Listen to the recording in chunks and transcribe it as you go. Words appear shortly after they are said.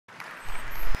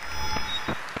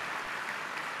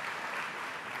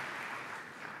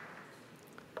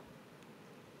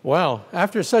Well,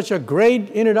 after such a great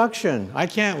introduction, I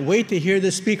can't wait to hear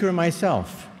the speaker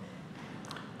myself.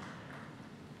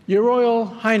 Your Royal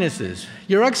Highnesses,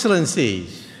 Your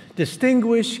Excellencies,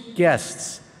 distinguished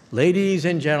guests, ladies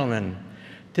and gentlemen,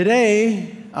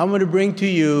 today I'm going to bring to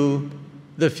you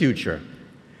the future.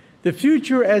 The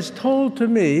future as told to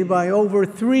me by over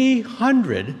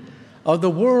 300 of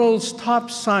the world's top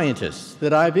scientists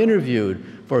that I've interviewed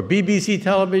for BBC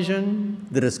television,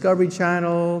 the Discovery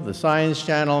Channel, the Science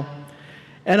Channel.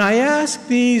 And I ask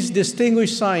these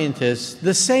distinguished scientists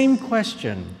the same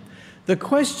question, the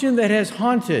question that has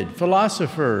haunted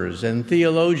philosophers and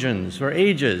theologians for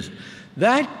ages.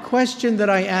 That question that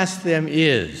I ask them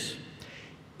is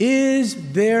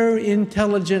there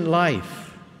intelligent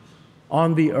life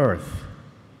on the earth?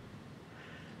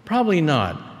 Probably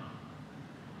not.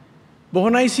 But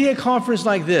when I see a conference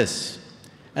like this,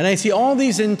 and I see all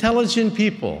these intelligent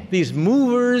people, these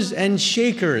movers and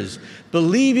shakers,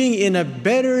 believing in a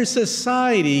better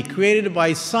society created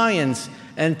by science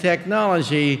and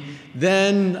technology,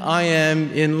 then I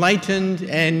am enlightened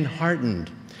and heartened.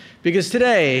 Because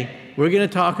today, we're going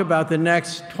to talk about the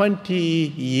next 20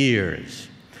 years.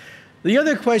 The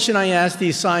other question I ask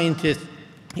these scientists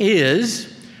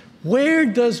is, where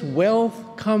does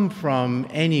wealth come from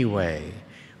anyway?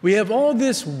 We have all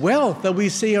this wealth that we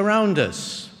see around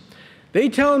us. They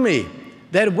tell me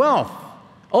that wealth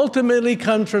ultimately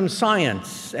comes from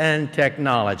science and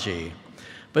technology.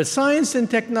 But science and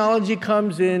technology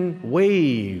comes in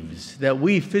waves that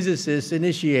we physicists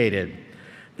initiated.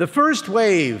 The first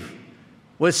wave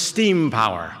was steam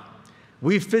power.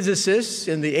 We physicists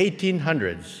in the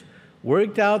 1800s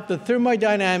worked out the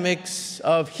thermodynamics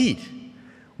of heat.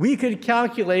 We could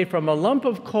calculate from a lump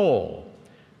of coal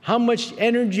how much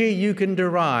energy you can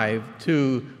derive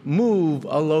to move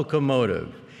a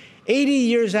locomotive. 80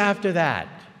 years after that,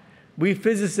 we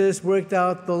physicists worked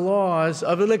out the laws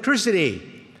of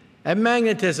electricity and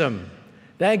magnetism.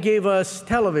 That gave us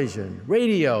television,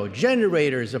 radio,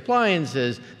 generators,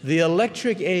 appliances, the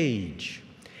electric age.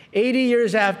 80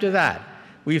 years after that,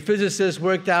 we physicists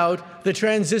worked out the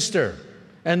transistor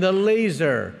and the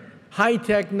laser, high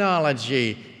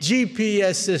technology,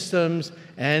 GPS systems,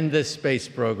 and the space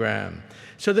program.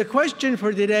 So the question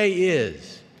for today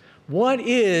is, what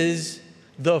is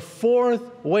the fourth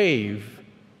wave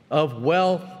of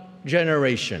wealth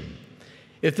generation?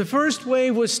 If the first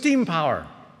wave was steam power,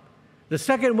 the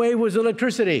second wave was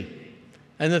electricity,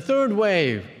 and the third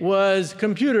wave was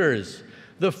computers,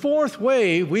 the fourth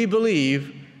wave, we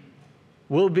believe,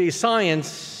 will be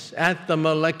science at the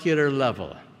molecular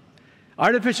level.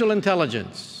 Artificial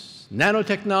intelligence,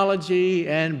 nanotechnology,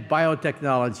 and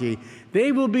biotechnology,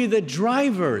 they will be the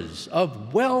drivers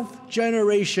of wealth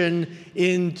generation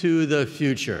into the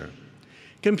future.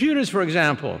 Computers, for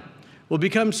example, will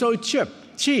become so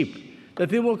cheap that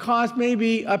they will cost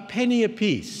maybe a penny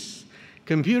apiece.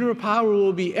 Computer power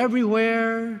will be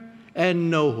everywhere and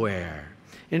nowhere.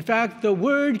 In fact, the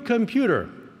word computer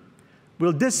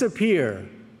will disappear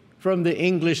from the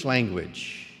English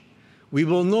language. We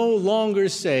will no longer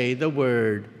say the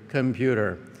word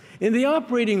computer. In the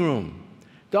operating room,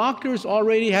 doctors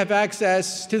already have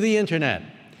access to the internet.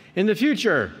 In the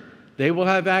future, they will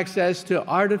have access to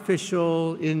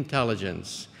artificial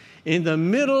intelligence. In the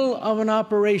middle of an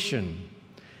operation,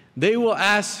 they will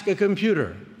ask a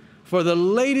computer for the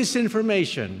latest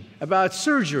information about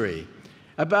surgery,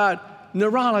 about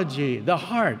neurology, the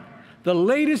heart, the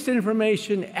latest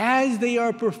information as they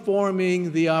are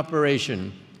performing the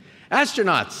operation.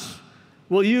 Astronauts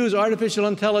will use artificial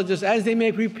intelligence as they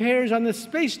make repairs on the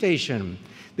space station.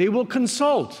 They will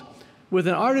consult with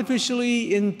an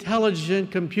artificially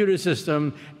intelligent computer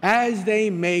system as they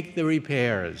make the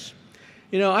repairs.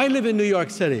 You know, I live in New York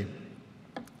City,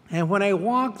 and when I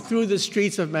walk through the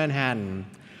streets of Manhattan,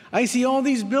 I see all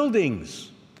these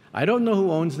buildings. I don't know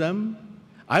who owns them.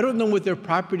 I don't know what their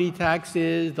property tax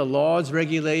is, the laws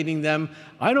regulating them.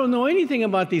 I don't know anything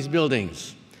about these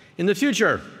buildings. In the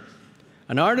future,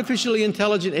 an artificially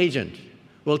intelligent agent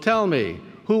will tell me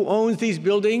who owns these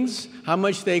buildings, how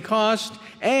much they cost,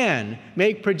 and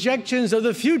make projections of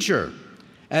the future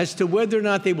as to whether or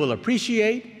not they will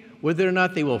appreciate, whether or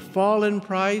not they will fall in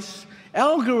price,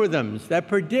 algorithms that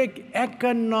predict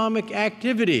economic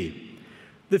activity.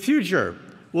 The future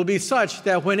will be such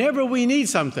that whenever we need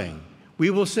something, we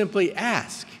will simply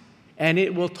ask, and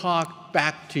it will talk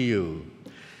back to you.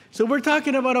 So we're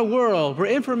talking about a world where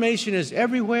information is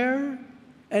everywhere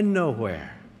and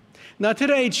nowhere. Now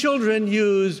today, children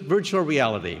use virtual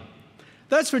reality.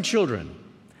 That's for children.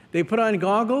 They put on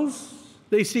goggles,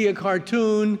 they see a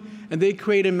cartoon, and they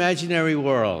create imaginary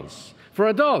worlds. For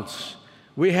adults,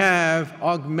 We have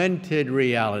augmented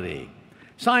reality.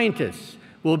 Scientists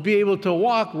will be able to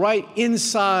walk right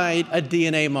inside a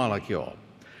DNA molecule.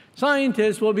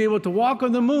 Scientists will be able to walk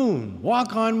on the moon,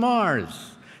 walk on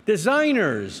Mars.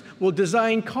 Designers will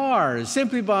design cars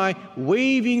simply by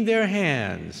waving their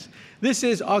hands. This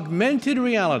is augmented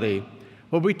reality,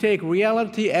 where we take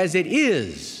reality as it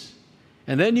is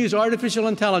and then use artificial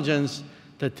intelligence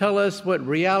to tell us what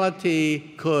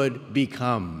reality could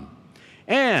become.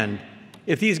 And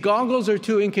if these goggles are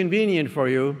too inconvenient for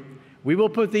you, we will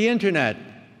put the internet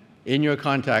in your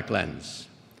contact lens.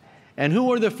 And who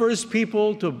were the first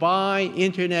people to buy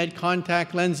internet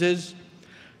contact lenses?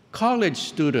 College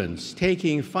students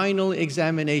taking final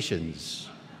examinations.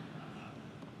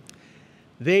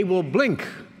 They will blink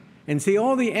and see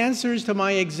all the answers to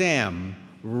my exam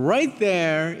right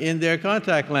there in their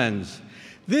contact lens.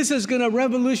 This is going to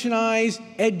revolutionize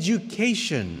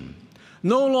education.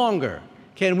 No longer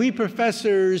can we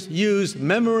professors use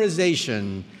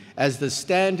memorization as the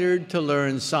standard to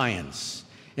learn science.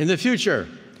 In the future,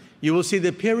 you will see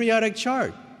the periodic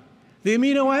chart, the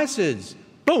amino acids,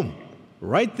 boom,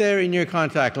 right there in your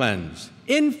contact lens.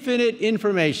 Infinite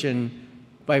information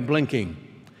by blinking.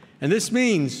 And this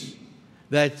means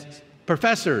that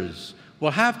professors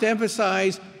will have to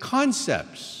emphasize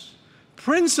concepts,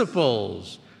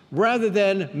 principles, rather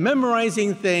than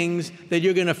memorizing things that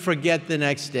you're going to forget the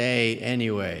next day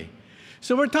anyway.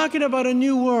 So we're talking about a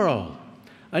new world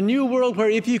where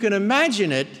if you can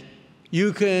imagine it,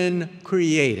 you can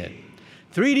create it.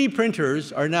 3D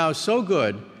printers are now so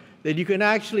good that you can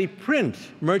actually print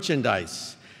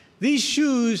merchandise. These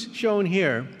shoes shown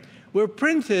here were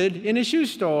printed in a shoe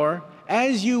store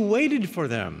as you waited for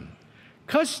them.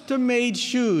 Custom-made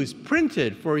shoes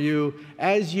printed for you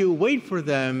as you wait for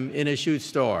them in a shoe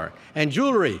store. And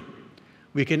jewelry,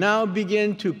 we can now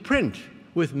begin to print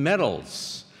with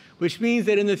metals, which means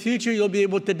that in the future you'll be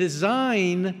able to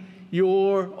design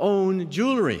your own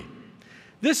jewelry.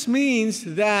 This means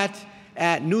that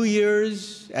at New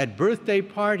Year's, at birthday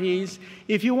parties,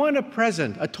 if you want a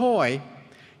present, a toy,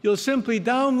 you'll simply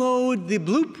download the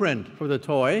blueprint for the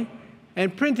toy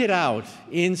and print it out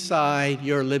inside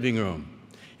your living room.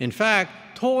 In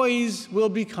fact, toys will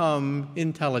become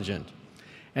intelligent.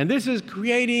 And this is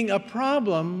creating a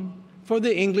problem for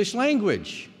the English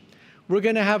language. We're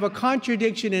going to have a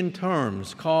contradiction in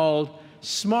terms called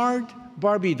smart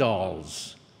Barbie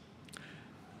dolls.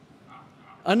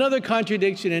 Another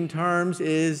contradiction in terms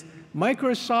is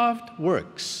Microsoft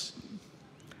Works.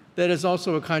 That is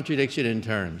also a contradiction in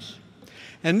terms.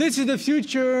 And this is the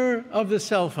future of the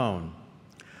cell phone.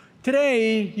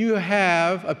 Today, you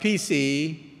have a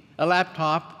PC, a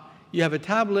laptop, you have a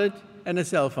tablet, and a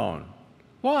cell phone.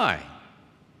 Why?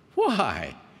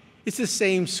 Why? It's the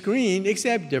same screen,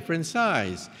 except different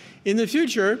size. In the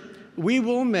future, we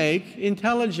will make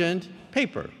intelligent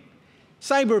paper,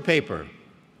 cyber paper,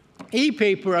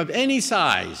 e-paper of any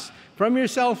size. From your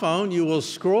cell phone, you will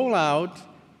scroll out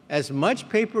as much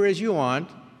paper as you want,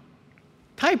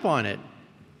 type on it,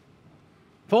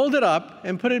 fold it up,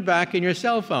 and put it back in your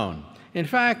cell phone. In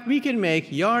fact, we can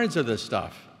make yards of this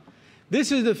stuff. This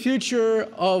is the future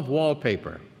of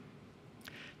wallpaper.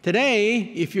 Today,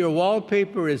 if your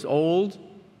wallpaper is old,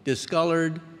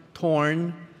 discolored,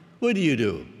 torn, what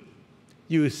do?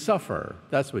 You suffer.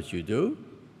 That's what you do.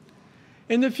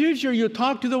 In the future, you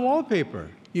talk to the wallpaper.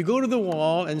 You go to the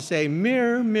wall and say,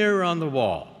 mirror, mirror on the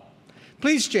wall.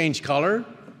 Please change color.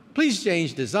 Please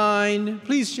change design.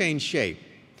 Please change shape.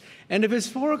 And if it's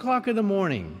 4 o'clock in the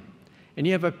morning and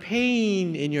you have a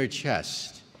pain in your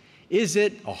chest, is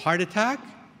it a heart attack?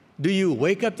 Do you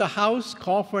wake up the house,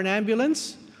 call for an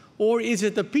ambulance? Or is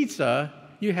it the pizza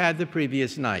you had the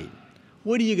previous night?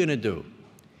 What are you going to do?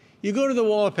 You go to the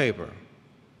wallpaper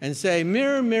and say,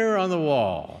 mirror, mirror on the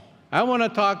wall, I want to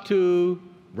talk to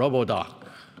RoboDoc.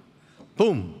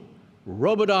 Boom.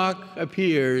 RoboDoc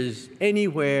appears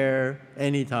anywhere,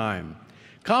 anytime.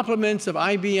 Compliments of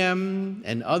IBM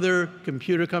and other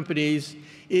computer companies,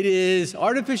 it is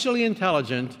artificially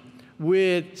intelligent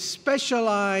with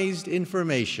specialized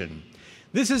information.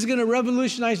 This is going to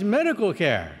revolutionize medical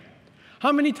care.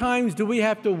 How many times do we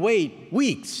have to wait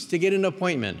weeks to get an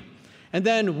appointment, and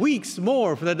then weeks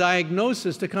more for the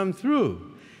diagnosis to come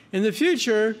through? In the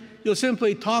future, you'll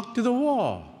simply talk to the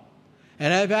wall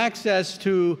and have access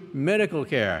to medical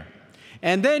care.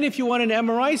 And then if you want an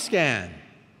MRI scan,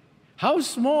 how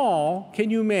small can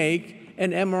you make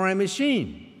an MRI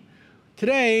machine?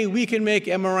 Today, we can make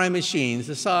MRI machines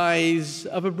the size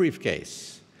of a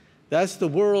briefcase. That's the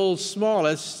world's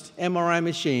smallest MRI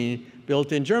machine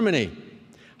built in Germany.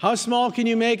 How small can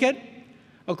you make it?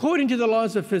 According to the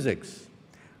laws of physics,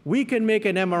 we can make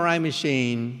an MRI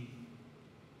machine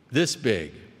this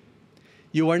big.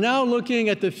 You are now looking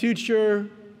at the future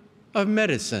of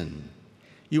medicine.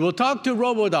 You will talk to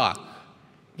RoboDoc,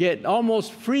 get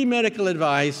almost free medical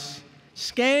advice,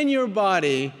 scan your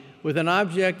body with an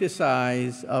object the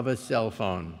size of a cell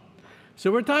phone.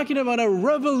 So we're talking about a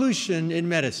revolution in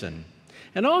medicine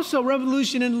and also a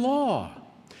revolution in law.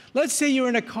 Let's say you're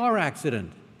in a car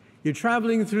accident. You're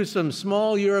traveling through some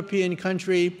small European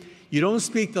country. You don't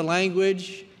speak the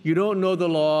language. You don't know the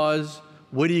laws.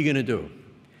 What are you going to do?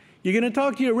 You're going to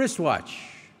talk to your wristwatch.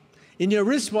 In your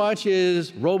wristwatch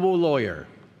is RoboLawyer.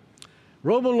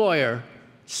 RoboLawyer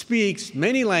speaks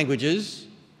many languages.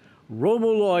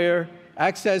 RoboLawyer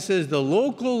accesses the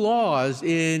local laws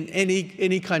in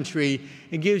any country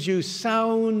and gives you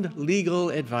sound legal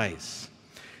advice.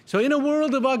 So in a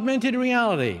world of augmented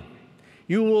reality,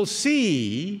 you will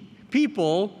see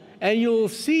people and you'll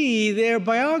see their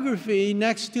biography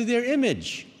next to their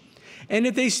image. And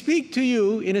if they speak to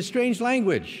you in a strange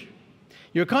language,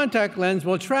 your contact lens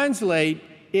will translate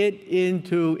it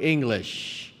into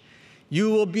English. You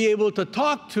will be able to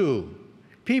talk to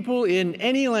people in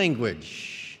any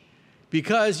language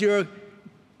because your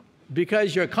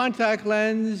contact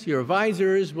lens, your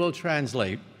visors will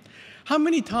translate. How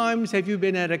many times have you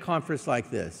been at a conference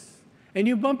like this and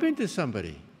you bump into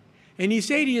somebody and you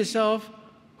say to yourself,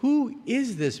 who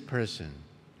is this person?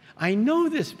 I know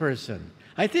this person.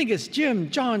 I think it's Jim,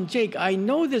 John, Jake. I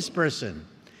know this person.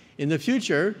 In the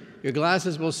future, your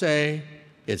glasses will say,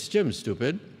 it's Jim,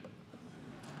 stupid.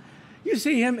 You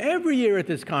see him every year at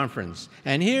this conference,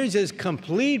 and here's his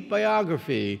complete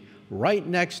biography right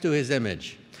next to his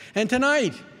image. And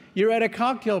tonight, you're at a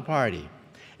cocktail party,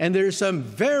 and there's some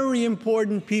very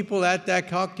important people at that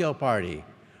cocktail party,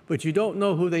 but you don't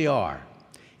know who they are.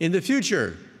 In the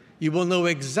future, you will know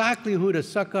exactly who to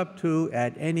suck up to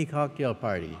at any cocktail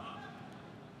party.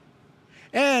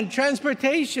 And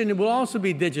transportation will also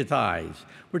be digitized.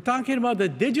 We're talking about the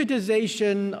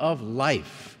digitization of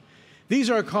life. These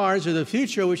are cars of the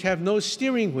future which have no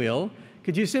steering wheel,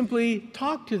 because you simply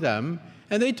talk to them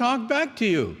and they talk back to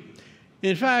you.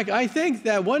 In fact, I think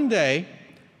that one day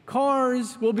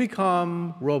cars will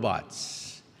become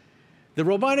robots. The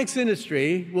robotics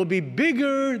industry will be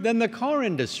bigger than the car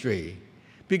industry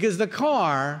because the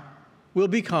car will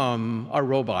become a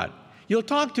robot. You'll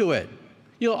talk to it.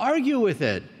 You'll argue with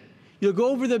it. You'll go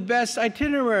over the best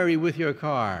itinerary with your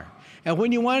car. And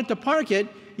when you want it to park it,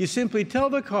 you simply tell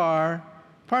the car,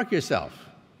 park yourself.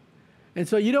 And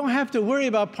so you don't have to worry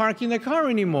about parking the car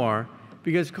anymore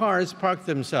because cars park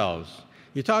themselves.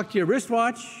 You talk to your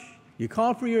wristwatch, you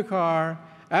call for your car,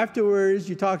 afterwards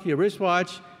you talk to your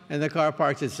wristwatch, and the car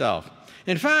parks itself.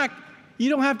 In fact, you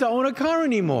don't have to own a car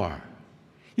anymore.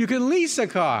 You can lease a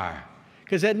car,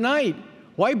 because at night,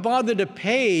 why bother to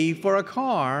pay for a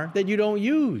car that you don't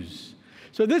use?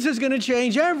 So this is going to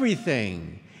change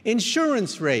everything.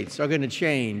 Insurance rates are going to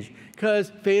change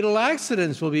because fatal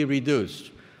accidents will be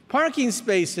reduced. Parking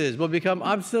spaces will become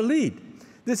obsolete.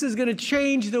 This is going to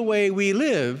change the way we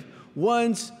live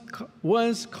once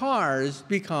cars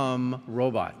become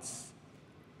robots.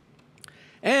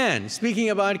 And speaking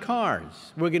about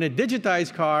cars, we're going to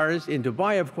digitize cars. In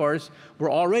Dubai, of course,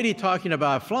 we're already talking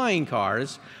about flying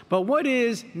cars. But what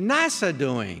is NASA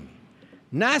doing?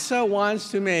 NASA wants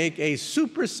to make a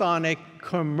supersonic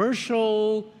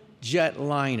commercial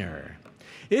jetliner.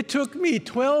 It took me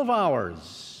 12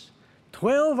 hours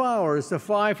to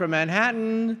fly from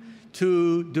Manhattan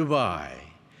to Dubai.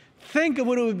 Think of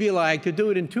what it would be like to do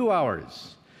it in 2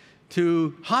 hours,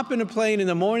 to hop in a plane in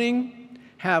the morning,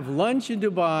 have lunch in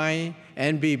Dubai,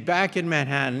 and be back in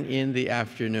Manhattan in the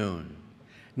afternoon.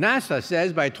 NASA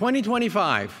says by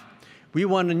 2025, we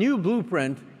want a new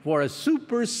blueprint for a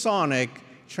supersonic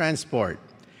transport.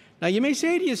 Now, you may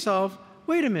say to yourself,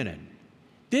 wait a minute,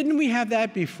 didn't we have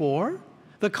that before?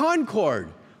 The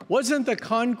Concorde. Wasn't the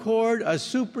Concorde a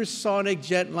supersonic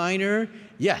jetliner?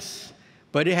 Yes,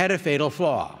 but it had a fatal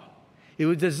flaw. It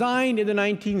was designed in the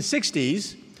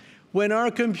 1960s when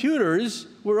our computers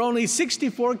were only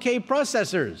 64K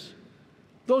processors.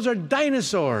 Those are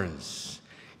dinosaurs.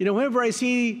 You know, whenever I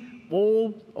see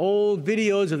old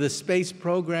videos of the space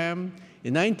program,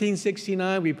 in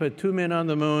 1969, we put 2 men on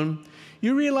the moon.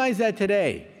 You realize that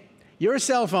today, your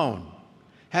cell phone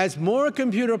has more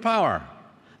computer power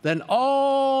than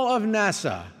all of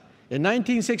NASA in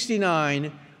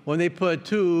 1969 when they put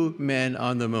 2 men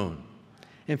on the moon.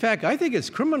 In fact, I think it's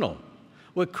criminal.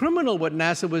 What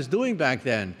NASA was doing back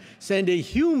then, sending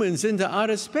humans into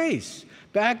outer space,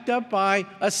 backed up by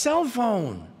a cell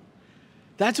phone.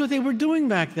 That's what they were doing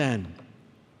back then.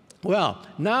 Well,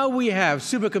 now we have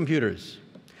supercomputers.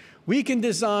 We can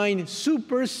design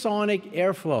supersonic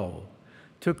airflow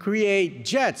to create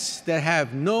jets that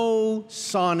have no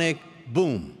sonic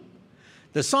boom.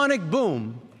 The sonic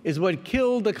boom is what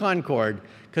killed the Concorde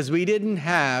because we didn't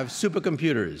have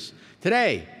supercomputers.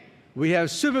 Today, we have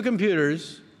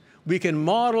supercomputers. We can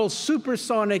model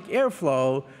supersonic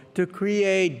airflow to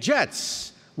create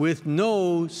jets with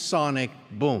no sonic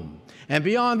boom. And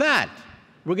beyond that,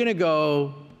 we're going to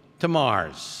go to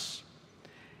Mars.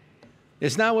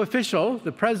 It's now official.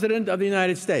 The President of the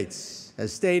United States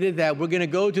has stated that we're going to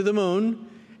go to the moon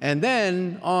and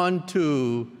then on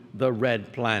to the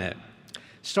red planet.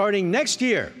 Starting next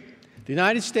year, the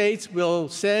United States will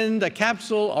send a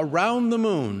capsule around the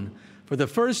moon for the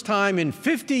first time in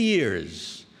 50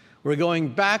 years. We're going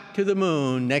back to the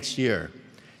moon next year.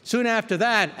 Soon after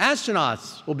that,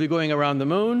 astronauts will be going around the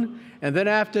moon, and then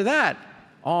after that,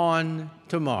 on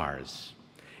to Mars.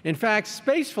 In fact,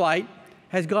 spaceflight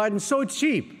has gotten so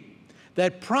cheap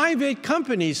that private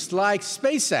companies like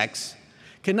SpaceX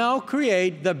can now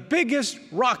create the biggest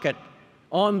rocket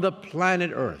on the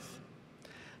planet Earth.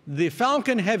 The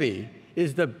Falcon Heavy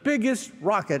is the biggest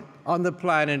rocket on the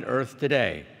planet Earth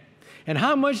today. And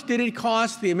how much did it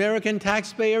cost the American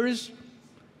taxpayers?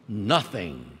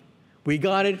 Nothing. We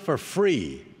got it for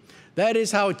free. That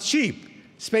is how cheap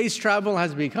space travel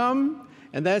has become,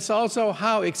 and that's also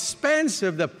how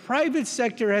expansive the private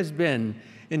sector has been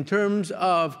in terms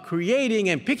of creating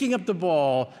and picking up the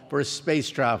ball for space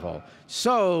travel.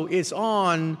 So it's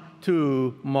on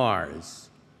to Mars.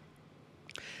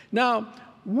 Now,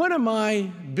 what am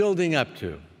I building up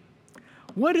to?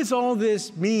 What does all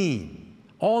this mean?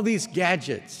 All these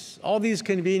gadgets, all these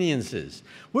conveniences.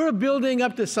 We're building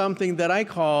up to something that I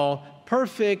call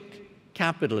perfect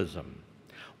capitalism.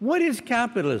 What is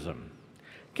capitalism?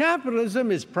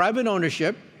 Capitalism is private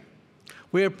ownership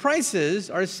where prices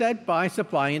are set by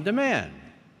supply and demand.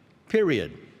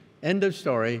 Period. End of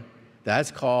story.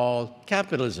 That's called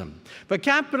capitalism. But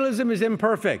capitalism is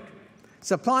imperfect.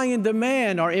 Supply and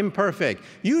demand are imperfect.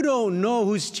 You don't know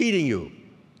who's cheating you.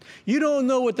 You don't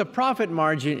know what the profit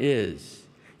margin is.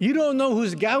 You don't know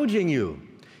who's gouging you.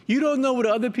 You don't know what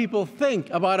other people think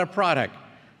about a product.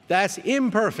 That's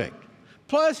imperfect.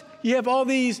 Plus, you have all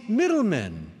these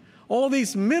middlemen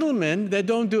that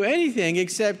don't do anything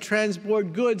except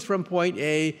transport goods from point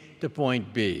A to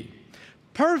point B.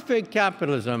 Perfect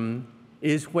capitalism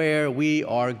is where we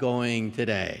are going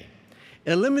today.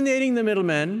 Eliminating the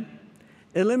middlemen,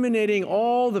 eliminating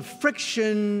all the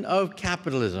friction of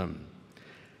capitalism.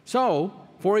 So,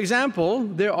 for example,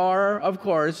 there are, of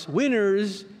course,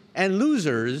 winners and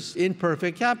losers in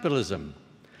perfect capitalism.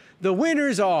 The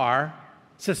winners are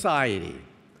society.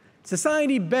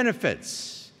 Society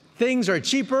benefits. Things are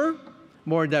cheaper,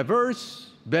 more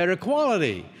diverse, better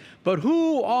quality. But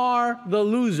who are the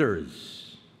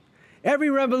losers? Every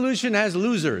revolution has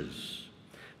losers.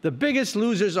 The biggest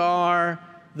losers are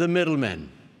the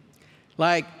middlemen,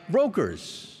 like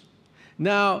brokers.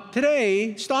 Now,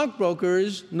 today,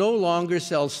 stockbrokers no longer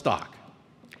sell stock.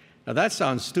 Now, that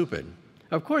sounds stupid.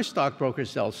 Of course,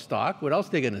 stockbrokers sell stock. What else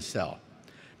are they going to sell?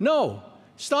 No,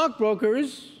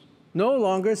 stockbrokers no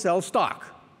longer sell stock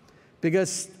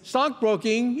because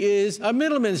stockbroking is a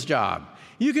middleman's job.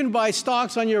 You can buy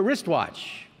stocks on your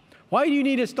wristwatch. Why do you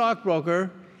need a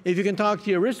stockbroker if you can talk to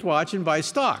your wristwatch and buy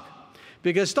stock?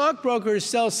 Because stockbrokers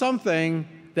sell something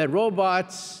that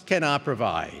robots cannot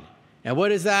provide. And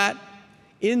what is that?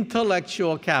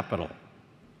 Intellectual capital.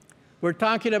 We're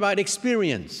talking about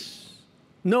experience,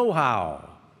 know-how,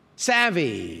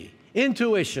 savvy,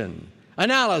 intuition,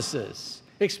 analysis,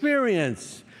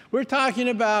 experience. We're talking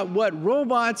about what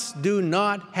robots do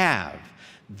not have.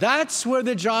 That's where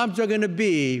the jobs are going to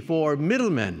be for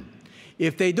middlemen.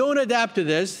 If they don't adapt to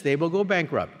this, they will go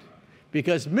bankrupt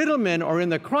because middlemen are in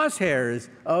the crosshairs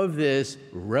of this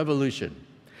revolution.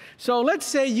 So let's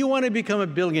say you want to become a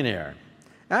billionaire.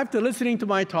 After listening to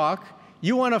my talk,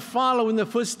 you want to follow in the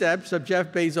footsteps of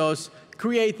Jeff Bezos,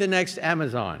 create the next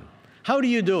Amazon. How do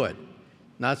you do it?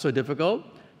 Not so difficult.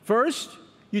 First,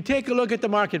 you take a look at the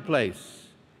marketplace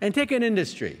and take an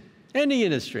industry, any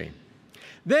industry.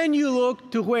 Then you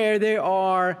look to where there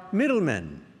are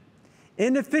middlemen,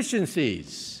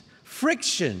 inefficiencies,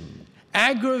 friction,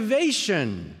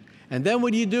 aggravation. And then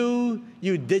what do?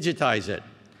 You digitize it.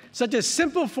 Such a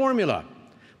simple formula,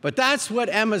 but that's what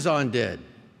Amazon did.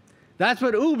 That's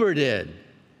what Uber did.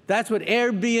 That's what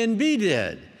Airbnb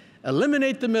did.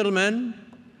 Eliminate the middlemen,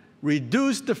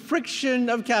 reduce the friction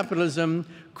of capitalism,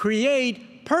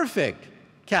 create perfect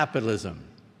capitalism.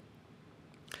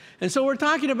 And so we're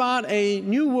talking about a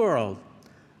new world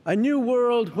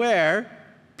where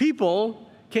people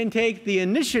can take the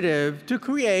initiative to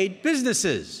create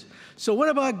businesses. So what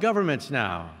about governments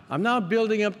now? I'm now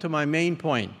building up to my main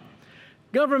point.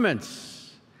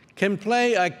 Governments can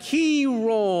play a key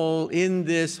role in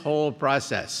this whole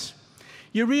process.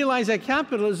 You realize that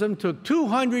capitalism took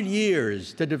 200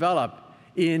 years to develop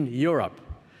in Europe.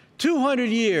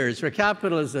 200 years for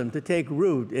capitalism to take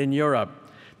root in Europe.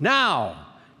 Now,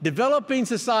 developing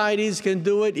societies can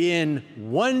do it in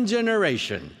 1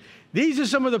 generation. These are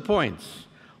some of the points.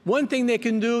 One thing they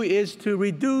can do is to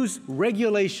reduce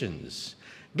regulations.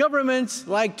 Governments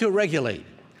like to regulate.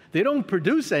 They don't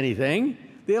produce anything.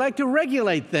 They like to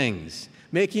regulate things,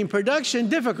 making production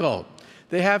difficult.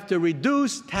 They have to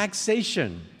reduce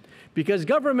taxation because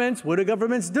governments, what do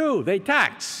governments do? They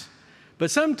tax. But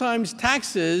sometimes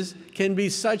taxes can be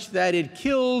such that it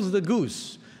kills the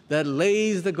goose that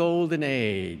lays the golden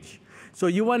egg. So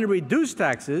you want to reduce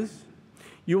taxes.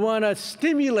 You want to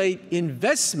stimulate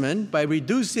investment by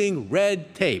reducing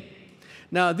red tape.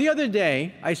 Now, the other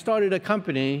day, I started a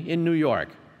company in New York.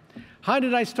 How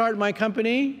did I start my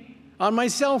company? On my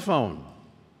cell phone.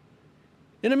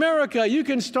 In America, you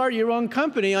can start your own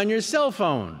company on your cell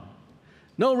phone.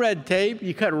 No red tape.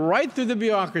 You cut right through the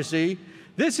bureaucracy.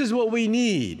 This is what we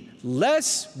need.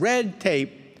 Less red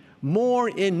tape, more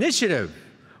initiative,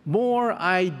 more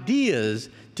ideas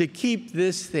to keep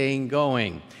this thing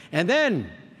going. And then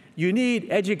you need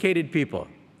educated people.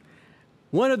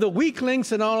 One of the weak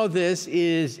links in all of this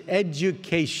is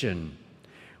education.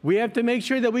 We have to make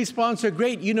sure that we sponsor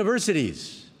great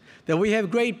universities, that we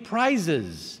have great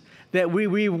prizes, that we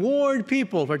reward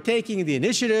people for taking the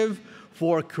initiative,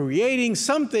 for creating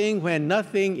something when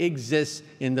nothing exists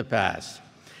in the past.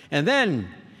 And then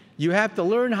you have to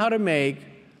learn how to make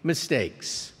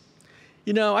mistakes.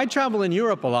 You know, I travel in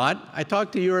Europe a lot. I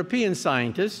talk to European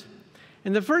scientists.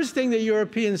 And the first thing that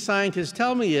European scientists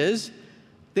tell me is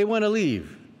they want to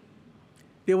leave.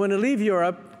 They want to leave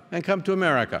Europe and come to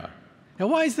America. And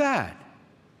why is that?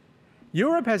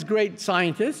 Europe has great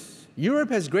scientists. Europe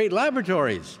has great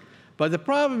laboratories. But the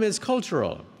problem is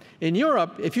cultural. In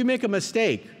Europe, if you make a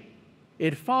mistake,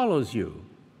 it follows you.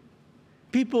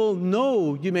 People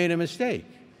know you made a mistake.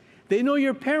 They know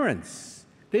your parents.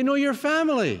 They know your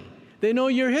family. They know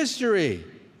your history.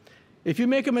 If you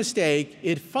make a mistake,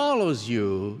 it follows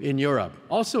you in Europe,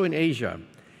 also in Asia.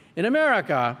 In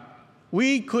America,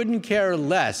 we couldn't care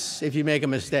less if you make a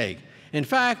mistake. In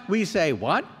fact, we say,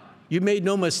 what? You made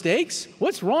no mistakes?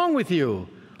 What's wrong with you?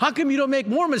 How come you don't make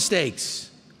more mistakes?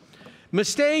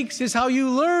 Mistakes is how you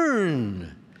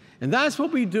learn. And that's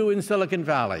what we do in Silicon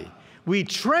Valley. We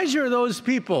treasure those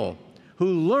people who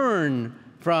learn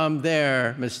from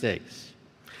their mistakes.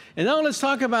 And now let's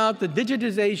talk about the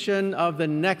digitization of the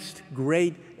next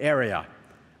great area,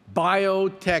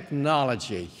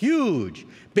 biotechnology. Huge.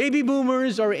 Baby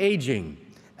boomers are aging.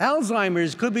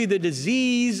 Alzheimer's could be the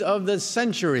disease of the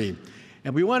century.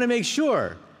 And we want to make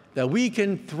sure that we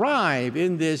can thrive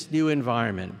in this new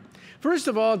environment. First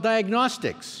of all,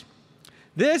 diagnostics.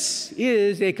 This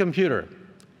is a computer.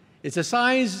 It's the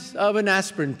size of an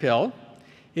aspirin pill.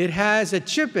 It has a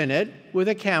chip in it with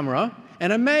a camera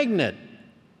and a magnet.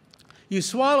 You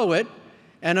swallow it,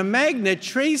 and a magnet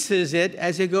traces it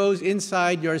as it goes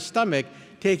inside your stomach,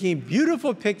 taking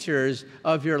beautiful pictures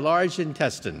of your large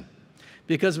intestine.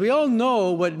 Because we all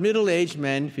know what middle-aged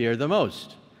men fear the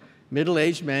most.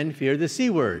 Middle-aged men fear the C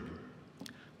word,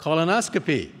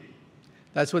 colonoscopy.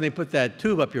 That's when they put that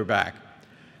tube up your back.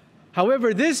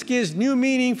 However, this gives new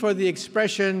meaning for the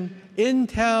expression,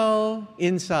 Intel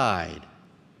inside.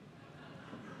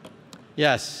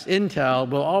 Yes, Intel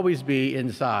will always be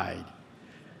inside.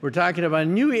 We're talking about a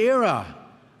new era,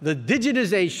 the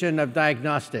digitization of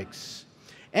diagnostics.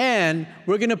 And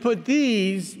we're going to put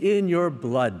these in your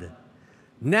blood.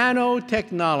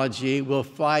 Nanotechnology will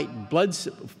fight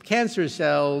cancer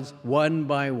cells one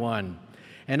by one.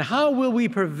 And how will we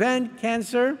prevent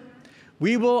cancer?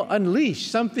 We will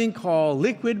unleash something called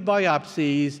liquid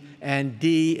biopsies and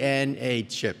DNA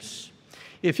chips.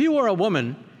 If you are a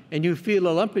woman and you feel a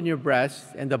lump in your breast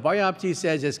and the biopsy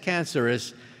says it's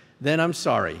cancerous, then I'm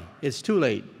sorry, it's too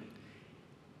late.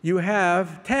 You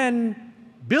have 10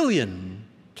 billion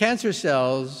cancer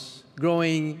cells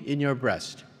growing in your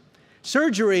breast.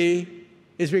 Surgery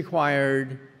is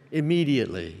required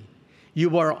immediately.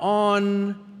 You are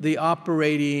on the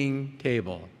operating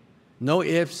table. No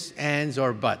ifs, ands,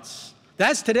 or buts.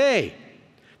 That's today.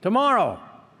 Tomorrow,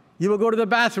 you will go to the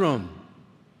bathroom,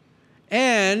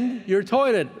 and your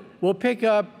toilet will pick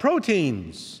up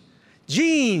proteins,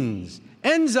 genes,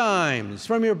 enzymes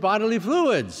from your bodily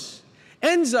fluids,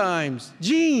 enzymes,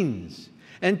 genes,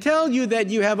 and tell you that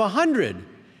you have 100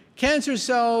 cancer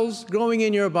cells growing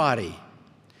in your body.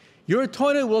 Your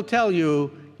toilet will tell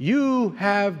you you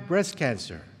have breast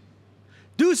cancer.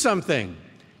 Do something.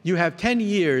 You have 10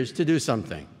 years to do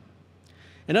something.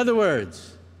 In other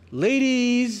words,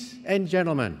 ladies and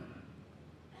gentlemen,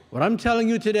 what I'm telling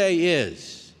you today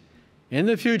is, in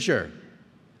the future,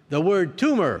 the word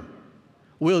tumor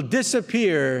will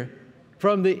disappear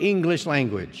from the English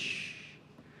language.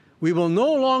 We will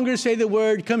no longer say the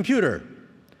word computer.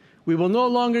 We will no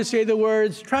longer say the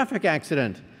words traffic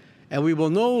accident. And we will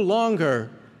no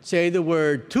longer say the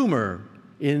word tumor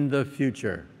in the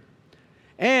future.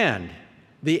 And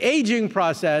the aging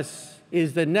process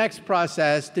is the next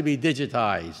process to be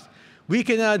digitized. We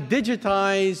can now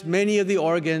digitize many of the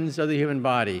organs of the human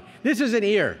body. This is an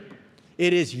ear.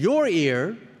 It is your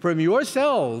ear from your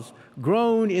cells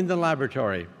grown in the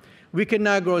laboratory. We can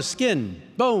now grow skin,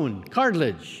 bone,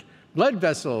 cartilage, blood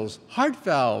vessels, heart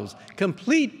valves,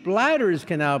 complete bladders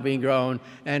can now be grown,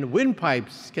 and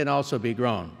windpipes can also be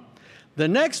grown. The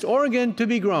next organ to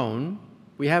be grown,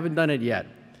 we haven't done it yet.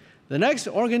 The next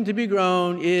organ to be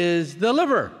grown is the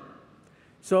liver.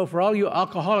 So for all you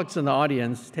alcoholics in the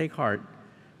audience, take heart.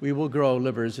 We will grow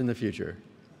livers in the future.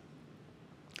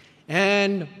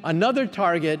 And another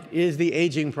target is the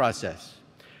aging process.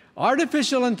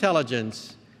 Artificial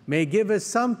intelligence may give us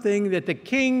something that the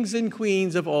kings and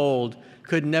queens of old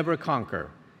could never conquer,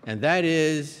 and that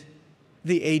is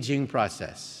the aging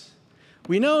process.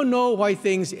 We now know why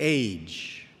things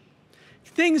age.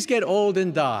 Things get old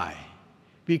and die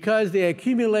because they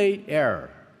accumulate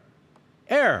error.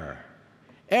 Error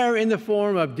in the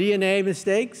form of DNA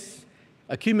mistakes,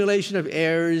 accumulation of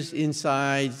errors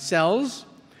inside cells.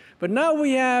 But now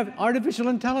we have artificial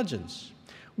intelligence.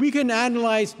 We can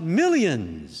analyze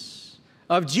millions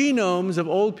of genomes of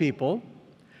old people,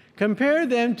 compare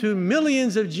them to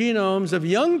millions of genomes of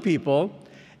young people,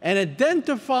 and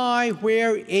identify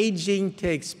where aging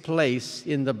takes place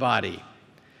in the body.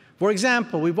 For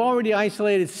example, we've already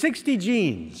isolated 60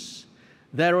 genes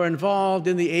that are involved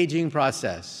in the aging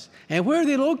process. And where are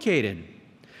they located?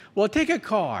 Well, take a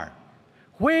car.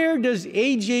 Where does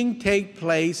aging take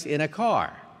place in a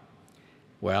car?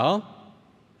 Well,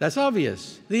 that's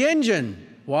obvious. The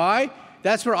engine. Why?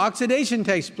 That's where oxidation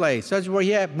takes place. That's where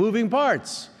you have moving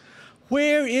parts.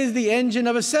 Where is the engine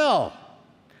of a cell?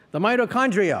 The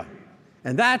mitochondria.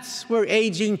 And that's where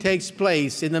aging takes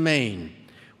place in the main.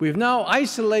 We've now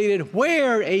isolated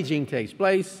where aging takes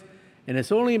place, and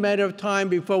it's only a matter of time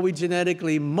before we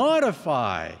genetically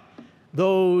modify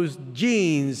those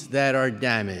genes that are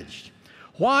damaged.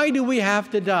 Why do we have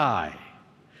to die?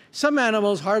 Some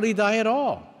animals hardly die at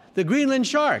all. The Greenland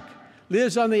shark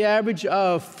lives on the average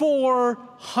of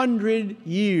 400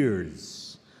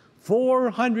 years.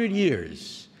 400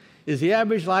 years is the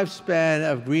average lifespan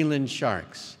of Greenland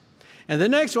sharks. And the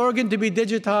next organ to be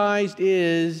digitized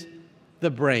is the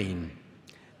brain.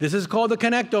 This is called the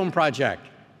Connectome Project.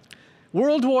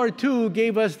 World War II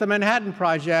gave us the Manhattan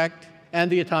Project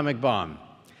and the atomic bomb.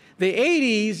 The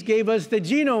 80s gave us the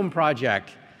Genome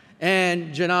Project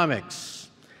and genomics.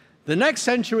 The next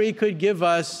century could give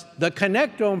us the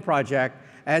Connectome Project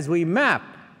as we map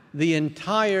the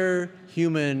entire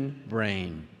human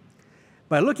brain.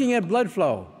 By looking at blood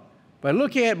flow, by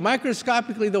looking at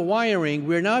microscopically the wiring,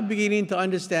 we're now beginning to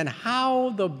understand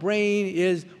how the brain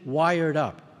is wired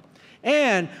up.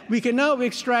 And we can now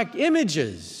extract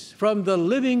images from the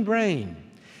living brain.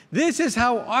 This is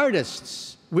how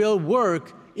artists will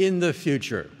work in the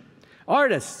future.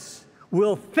 Artists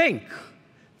will think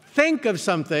of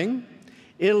something,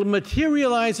 it'll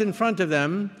materialize in front of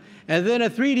them, and then a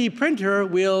 3D printer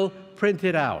will print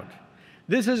it out.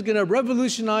 This is going to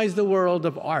revolutionize the world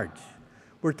of art.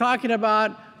 We're talking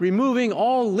about removing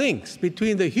all links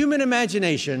between the human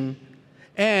imagination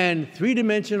and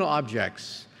three-dimensional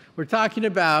objects. We're talking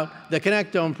about the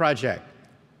Connectome Project.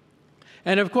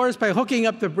 And of course, by hooking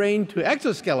up the brain to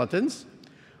exoskeletons,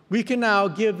 we can now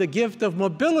give the gift of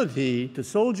mobility to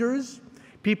soldiers,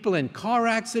 people in car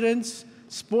accidents,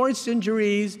 sports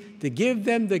injuries, to give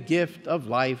them the gift of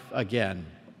life again.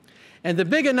 And the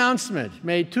big announcement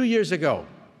made 2 years ago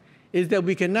is that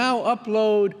we can now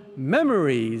upload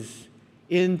memories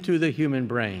into the human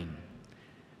brain.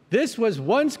 This was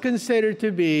once considered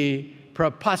to be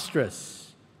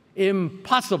preposterous,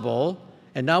 impossible,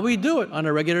 and now we do it on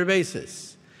a regular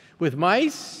basis. With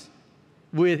mice,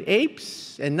 with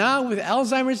apes, and now with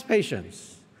Alzheimer's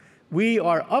patients, we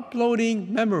are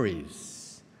uploading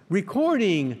memories,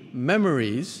 recording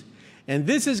memories, and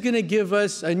this is going to give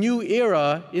us a new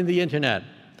era in the internet.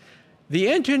 The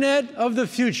internet of the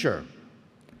future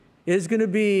is going to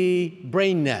be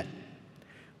BrainNet.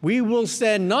 We will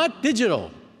send not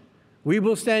digital, we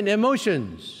will send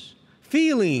emotions,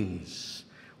 feelings.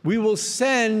 We will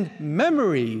send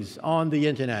memories on the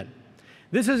internet.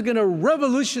 This is going to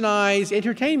revolutionize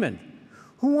entertainment.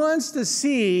 Who wants to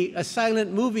see a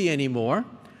silent movie anymore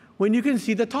when you can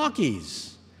see the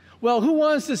talkies? Well, who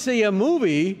wants to see a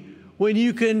movie when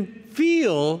you can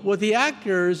feel what the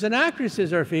actors and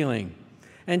actresses are feeling?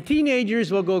 And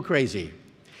teenagers will go crazy.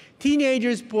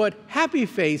 Teenagers put happy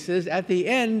faces at the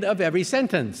end of every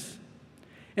sentence.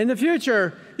 In the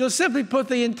future, you'll simply put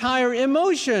the entire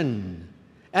emotion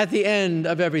at the end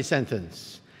of every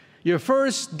sentence. Your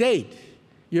first date,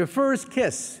 your first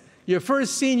kiss, your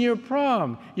first senior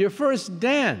prom, your first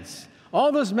dance,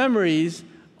 all those memories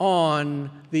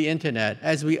on the internet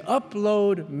as we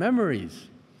upload memories.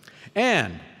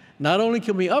 And not only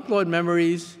can we upload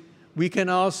memories, we can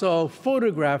also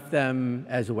photograph them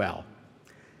as well.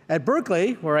 At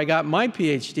Berkeley, where I got my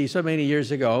PhD so many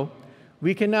years ago,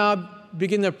 we can now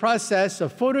begin the process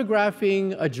of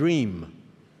photographing a dream.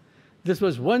 This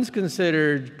was once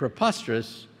considered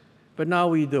preposterous, but now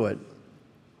we do it.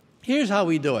 Here's how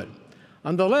we do it.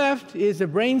 On the left is a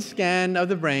brain scan of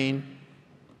the brain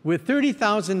with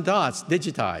 30,000 dots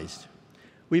digitized.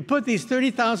 We put these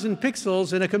 30,000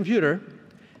 pixels in a computer.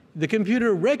 The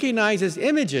computer recognizes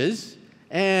images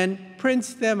and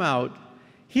prints them out.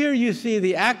 Here you see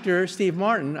the actor, Steve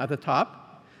Martin, at the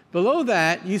top. Below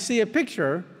that, you see a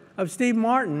picture of Steve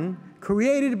Martin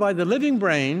created by the living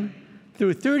brain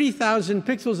through 30,000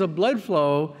 pixels of blood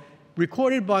flow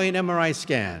recorded by an MRI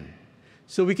scan.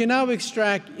 So we can now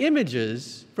extract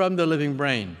images from the living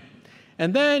brain.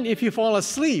 And then if you fall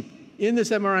asleep in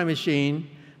this MRI machine,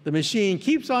 the machine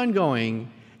keeps on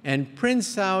going and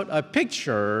prints out a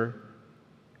picture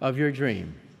of your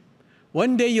dream.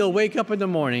 One day you'll wake up in the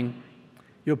morning,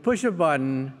 you'll push a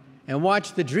button and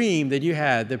watch the dream that you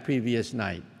had the previous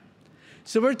night.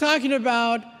 So we're talking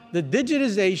about the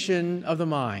digitization of the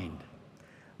mind.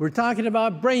 We're talking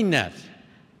about BrainNet.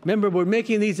 Remember, we're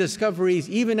making these discoveries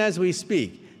even as we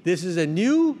speak. This is a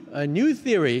new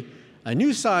theory, a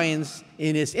new science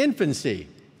in its infancy.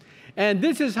 And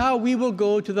this is how we will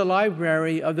go to the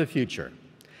library of the future.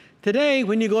 Today,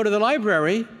 when you go to the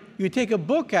library, you take a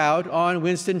book out on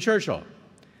Winston Churchill.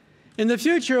 In the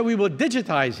future, we will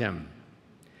digitize him.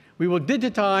 We will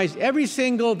digitize every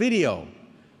single video,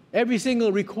 every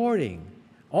single recording,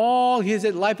 all his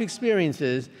life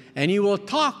experiences, and you will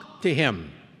talk to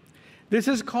him. This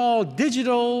is called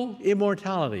digital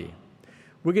immortality.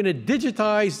 We're going to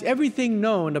digitize everything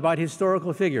known about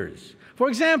historical figures. For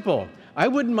example, I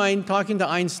wouldn't mind talking to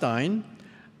Einstein.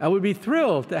 I would be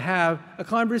thrilled to have a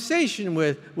conversation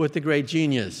with the great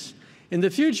genius. In the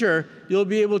future, you'll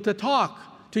be able to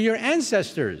talk to your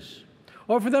ancestors,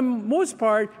 or for the most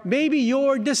part, maybe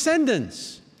your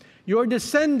descendants. Your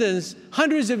descendants,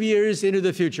 hundreds of years into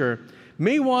the future,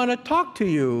 may want to talk to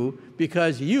you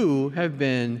because you have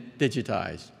been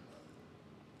digitized.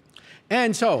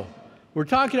 And so, we're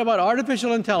talking about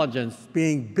artificial intelligence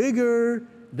being bigger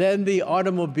than the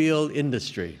automobile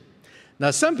industry.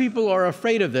 Now, some people are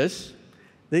afraid of this.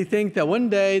 They think that one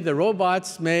day the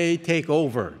robots may take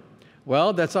over.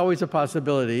 Well, that's always a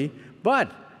possibility.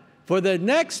 But for the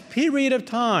next period of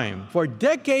time, for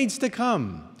decades to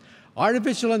come,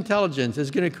 artificial intelligence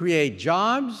is going to create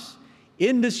jobs,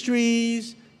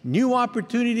 industries, new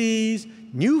opportunities,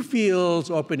 new fields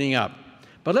opening up.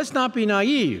 But let's not be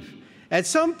naive. At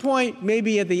some point,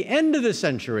 maybe at the end of the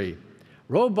century,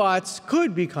 robots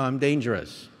could become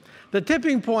dangerous. The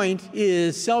tipping point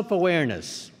is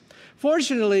self-awareness.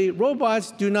 Fortunately,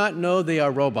 robots do not know they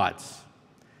are robots.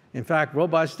 In fact,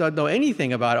 robots don't know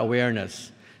anything about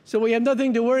awareness. So we have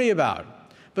nothing to worry about.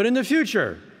 But in the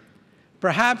future,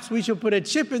 perhaps we should put a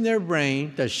chip in their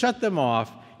brain to shut them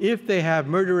off if they have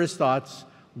murderous thoughts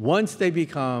once they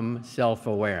become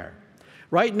self-aware.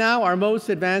 Right now, our most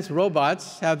advanced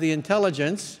robots have the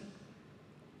intelligence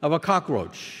of a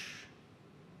cockroach,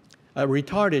 a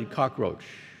retarded cockroach,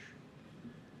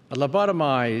 a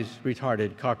lobotomized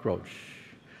retarded cockroach.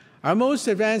 Our most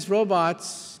advanced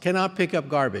robots cannot pick up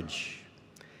garbage.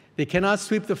 They cannot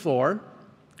sweep the floor.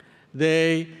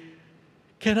 They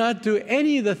cannot do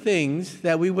any of the things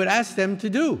that we would ask them to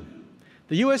do.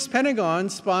 The US Pentagon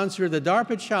sponsored the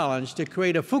DARPA challenge to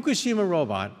create a Fukushima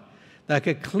robot that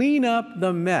could clean up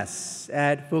the mess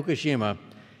at Fukushima,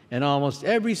 and almost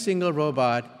every single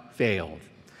robot failed.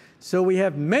 So we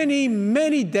have many,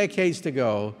 many decades to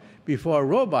go before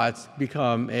robots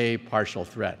become a partial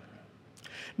threat.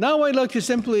 Now I'd like to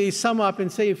simply sum up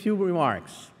and say a few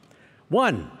remarks.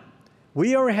 One,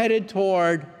 we are headed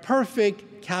toward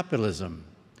perfect capitalism.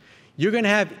 You're going to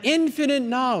have infinite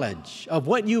knowledge of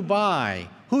what you buy,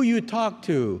 who you talk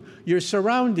to, your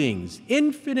surroundings,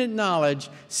 infinite knowledge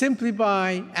simply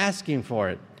by asking for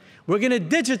it. We're going to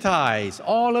digitize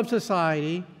all of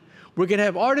society. We're going to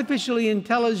have artificially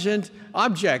intelligent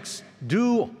objects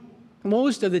do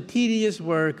most of the tedious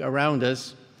work around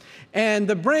us. And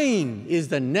the brain is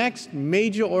the next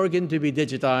major organ to be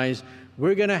digitized.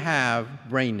 We're going to have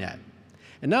BrainNet.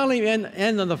 And now let me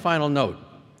end on the final note.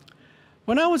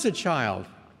 When I was a child,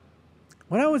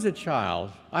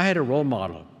 I had a role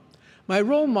model. My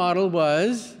role model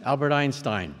was Albert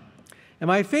Einstein. And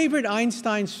my favorite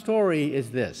Einstein story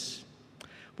is this.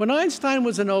 When Einstein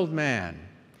was an old man,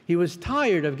 he was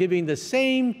tired of giving the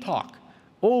same talk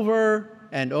over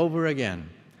and over again.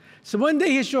 So one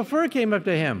day his chauffeur came up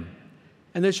to him,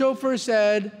 and the chauffeur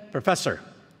said, "Professor,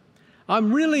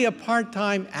 I'm really a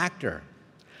part-time actor.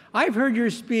 I've heard your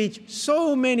speech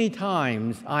so many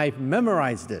times, I've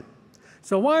memorized it.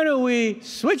 So why don't we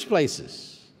switch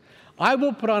places? I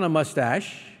will put on a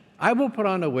mustache, I will put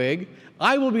on a wig,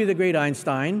 I will be the great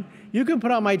Einstein, you can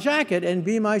put on my jacket and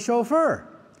be my chauffeur."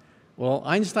 Well,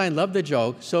 Einstein loved the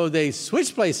joke, so they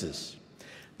switched places.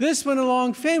 This went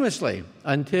along famously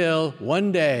until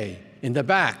one day, in the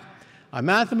back, a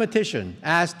mathematician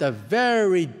asked a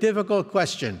very difficult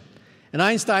question. And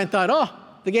Einstein thought, oh,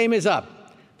 the game is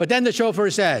up. But then the chauffeur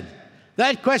said,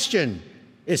 that question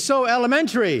is so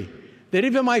elementary that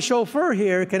even my chauffeur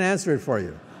here can answer it for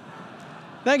you.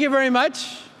 Thank you very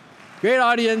much. Great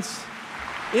audience.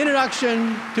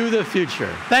 Introduction to the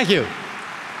future. Thank you.